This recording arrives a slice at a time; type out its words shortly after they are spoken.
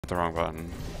The wrong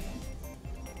button.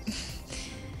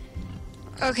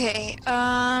 Okay,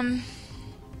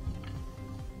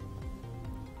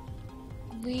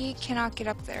 we cannot get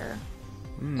up there.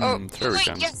 Oh, sure we wait,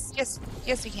 can. yes,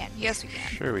 we can. Yes, we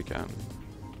can. Sure we can.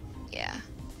 Yeah.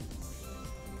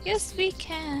 Yes, we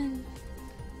can.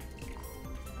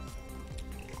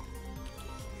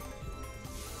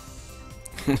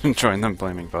 Join them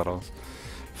blaming Puddles.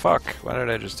 Fuck, why did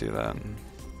I just do that?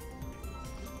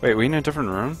 Wait, we in a different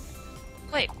room?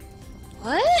 Wait,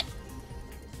 what?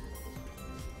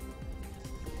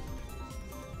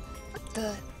 What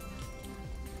the?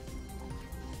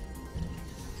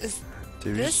 Is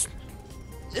Dude, this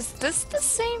the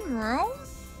same room?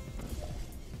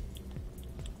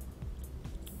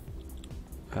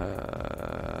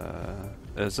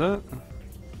 Is it?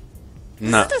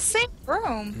 This No. is the same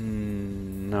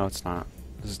room. No, it's not.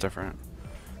 This is different.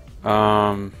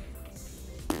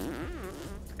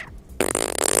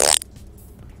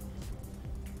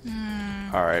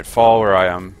 Alright, fall where I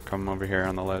am. Come over here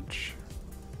on the ledge.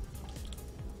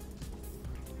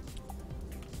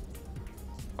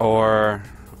 Or...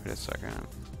 wait a second.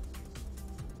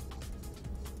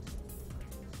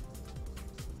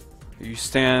 You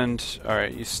stand...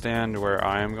 alright, you stand where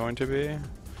I am going to be.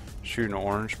 Shoot an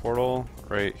orange portal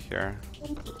right here.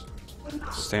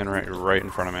 Stand right in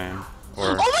front of me.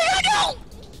 Or... oh my god, no!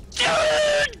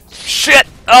 Dude! Shit!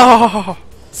 Oh!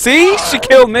 See? She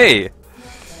killed me!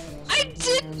 I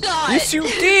did not! Yes, you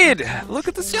did! Look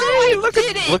at the stream! No, I look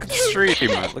didn't! Look at the stream!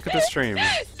 Look at the stream!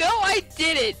 No, I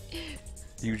didn't!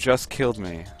 You just killed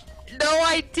me. No,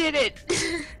 I didn't!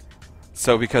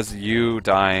 So because you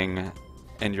dying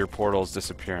and your portals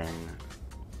disappearing,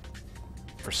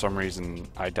 for some reason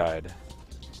I died.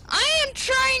 I am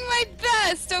trying my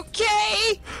best,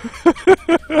 okay?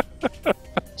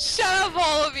 Shut up,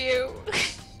 all of you!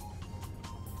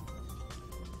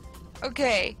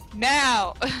 Okay,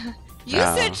 now. You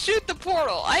Now. said shoot the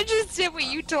portal. I just did what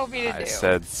you told me to do. I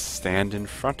said stand in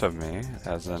front of me,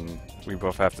 as in we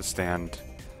both have to stand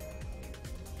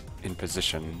in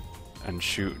position and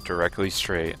shoot directly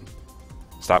straight.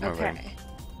 Stop moving. Okay.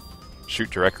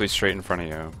 Shoot directly straight in front of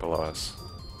you, below us.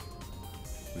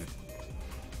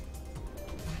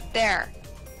 There.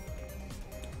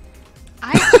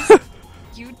 I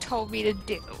you told me to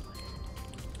do.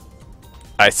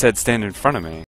 I said stand in front of me.